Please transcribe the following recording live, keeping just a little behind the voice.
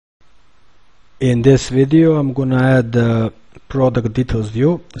In this video I'm gonna add the product details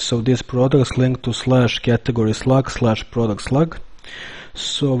view. So this product is linked to /category slug /product slug.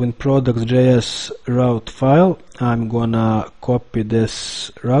 So in products.js route file I'm gonna copy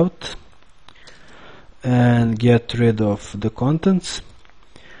this route and get rid of the contents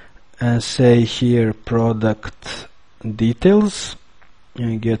and say here product details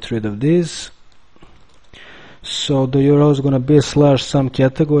and get rid of these. So the URL is going to be /some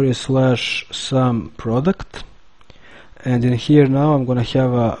category /some product, and in here now I'm going to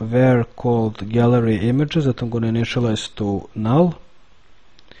have a var called gallery images that I'm going to initialize to null.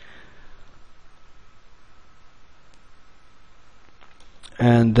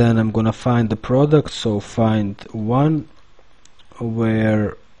 And then I'm going to find the product, so find one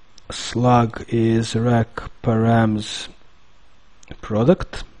where slug is rec params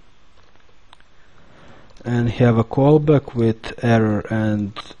product, and have a callback with error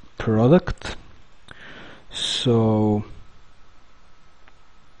and product. So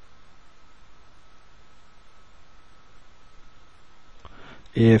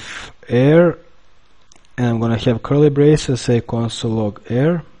if error, and I'm gonna have curly braces, say console log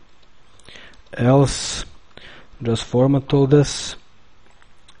error, else just format all this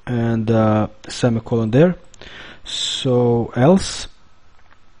and semicolon there. So else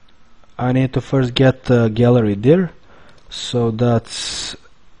I need to first get the gallery dir, so that's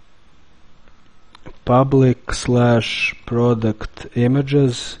public /product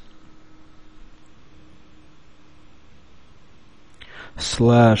images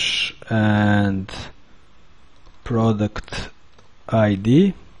 / and product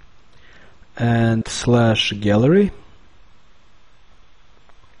ID and /gallery,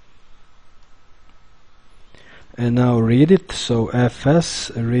 and now read it. So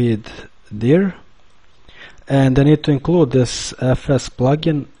fs read dir, and I need to include this fs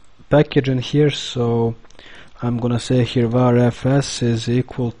plugin package in here. So I'm gonna say here var fs is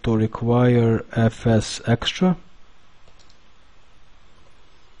equal to require fs extra.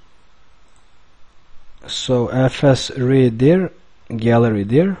 So fs read dir gallery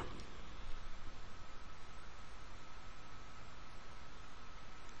dir,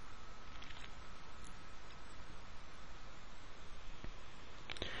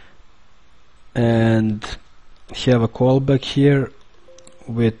 and have a callback here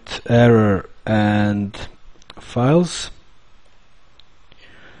with error and files.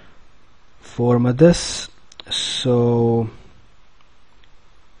 Format this. So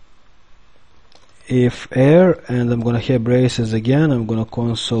if error, and I'm gonna have braces again, I'm gonna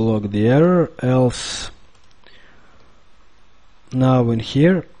console log the error, else now in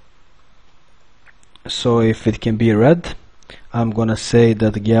here, so if it can be read, I'm gonna say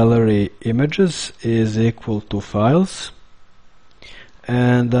that gallery images is equal to files,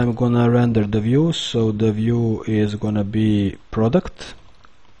 and I'm gonna render the view. So the view is gonna be product,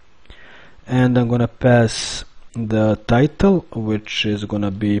 and I'm gonna pass the title, which is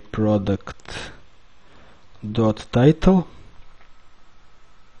gonna be product dot title,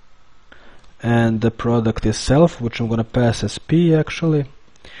 and the product itself, which I'm gonna pass as p actually,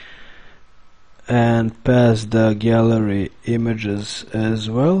 and pass the gallery images as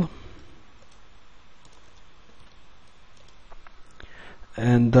well,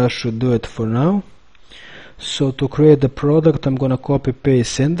 and that should do it for now. So to create the product I'm gonna copy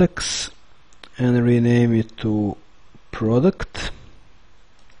paste index and rename it to product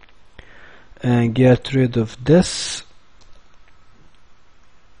and get rid of this,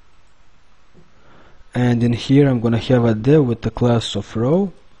 and in here I'm gonna have a div with the class of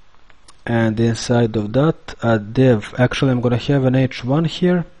row, and inside of that a div, actually I'm gonna have an h1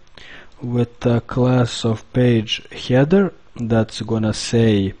 here with the class of page header that's gonna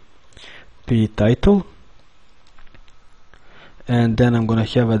say p title, and then I'm gonna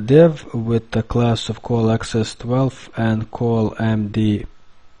have a div with the class of call access12 and call md5,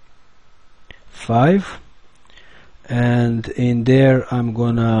 and in there I'm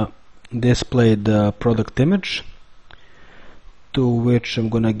gonna display the product image, to which I'm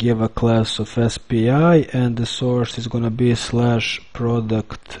gonna give a class of SPI, and the source is gonna be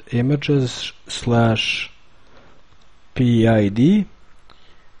 /product images /PID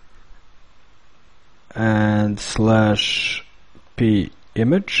and /P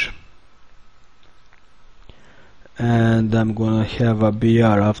image, and I'm gonna have a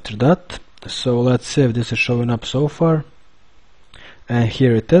BR after that. So let's see if this is showing up so far, and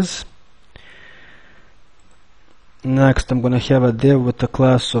here it is. Next I'm gonna have a div with the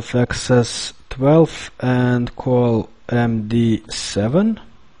class of access12 and call md7,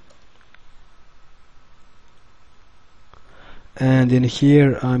 and in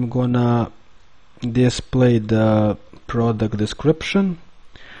here I'm gonna display the product description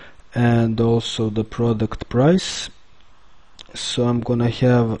and also the product price. So I'm gonna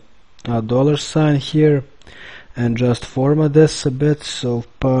have a $sign here and just format this a bit. So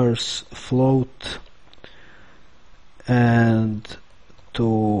parse float and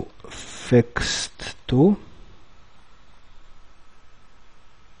to fixed to,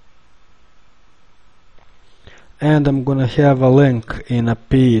 and I'm gonna have a link in a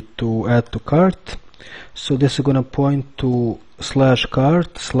P to add to cart. So this is gonna point to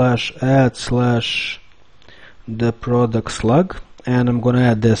 /cart /add the product slug, and I'm gonna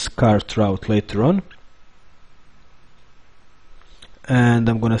add this cart route later on. And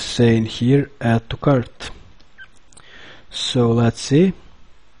I'm gonna say in here add to cart. So let's see.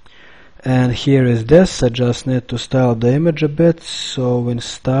 And here is this. I just need to style the image a bit. So in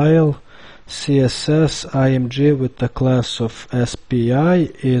style, CSS IMG with the class of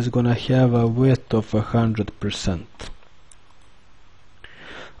SPI is gonna have a width of 100%.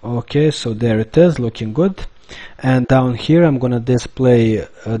 Okay, so there it is, looking good. And down here I'm gonna display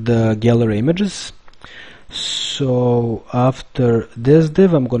the gallery images. So after this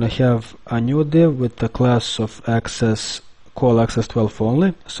div I'm gonna have a new div with the class of call access12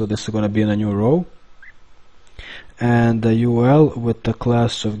 only. So this is gonna be in a new row, and the UL with the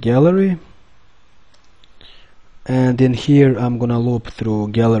class of gallery. And in here I'm gonna loop through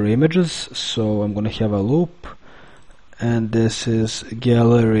gallery images. So I'm gonna have a loop, and this is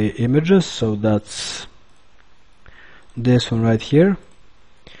gallery images, so that's this one right here.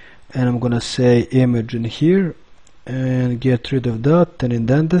 And I'm gonna say image in here and get rid of that and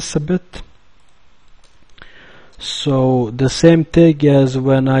indent this a bit. So the same thing as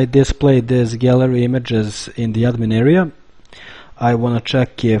when I display these gallery images in the admin area, I wanna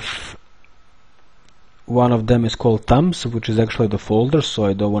check if one of them is called thumbs, which is actually the folder, so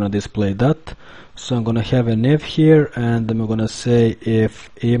I don't wanna display that. So I'm gonna have an if here, and I'm gonna say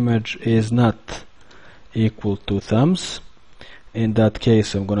if image is not equal to thumbs. In that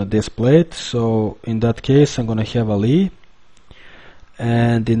case I'm gonna display it. So in that case I'm gonna have a li,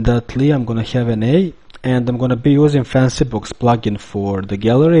 and in that li I'm gonna have an a, and I'm gonna be using FancyBooks plugin for the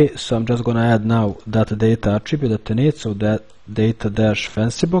gallery. So I'm just gonna add now that data attribute that I need, so that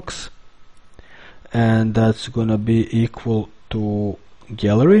data-FancyBooks, and that's gonna be equal to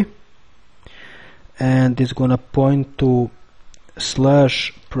gallery, and it's gonna point to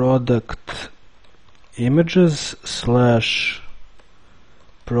 /product images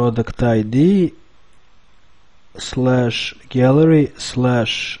 /product ID /gallery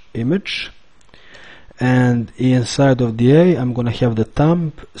 /image, and inside of the A I'm gonna have the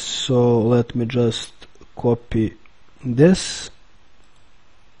thumb. So let me just copy this,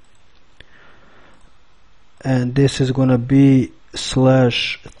 and this is gonna be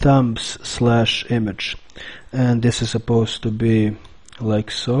 /thumbs /image, and this is supposed to be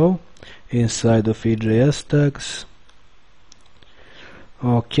like so inside of EJS tags.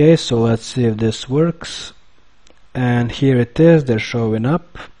 Okay, so let's see if this works, and here it is, they're showing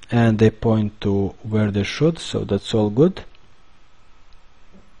up and they point to where they should, so that's all good.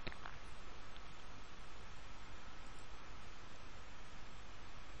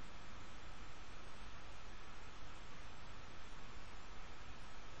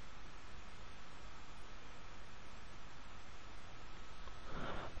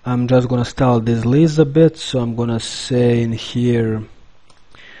 I'm just gonna style this list a bit, so I'm gonna say in here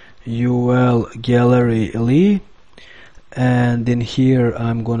ul gallery li, and in here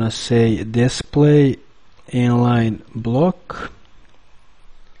I'm gonna say display inline block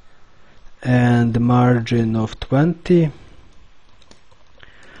and margin of 20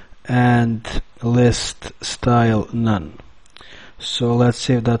 and list style none. So let's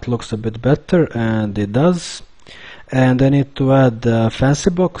see if that looks a bit better, and it does. And I need to add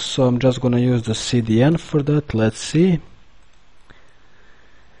FancyBooks, so I'm just gonna use the CDN for that. Let's see.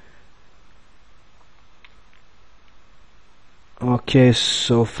 Okay,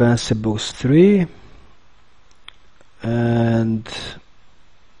 so FancyBooks 3, and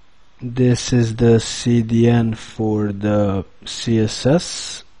this is the CDN for the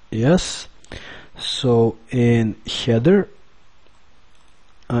CSS. Yes, so in header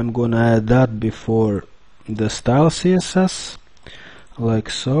I'm gonna add that before the style CSS, like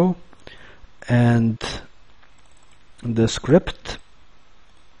so, and the script,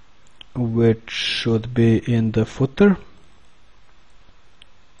 which should be in the footer.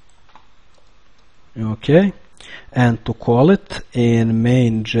 Okay, and to call it in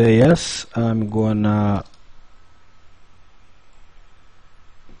main.js I'm gonna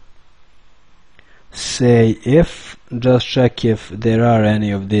say if just check if there are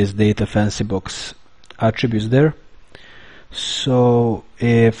any of these data fancy box attributes there. So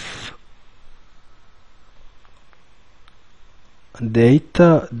if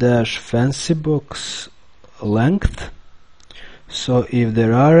data dash fancy box length, so if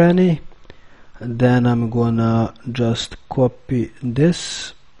there are any, then I'm gonna just copy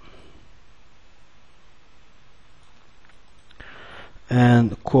this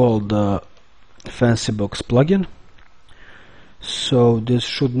and call the fancy box plugin. So this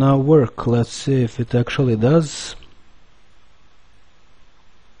should now work. Let's see if it actually does.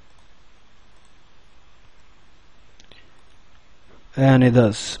 And it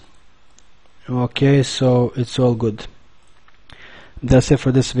does. Okay, so it's all good. That's it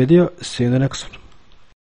for this video. See you in the next one.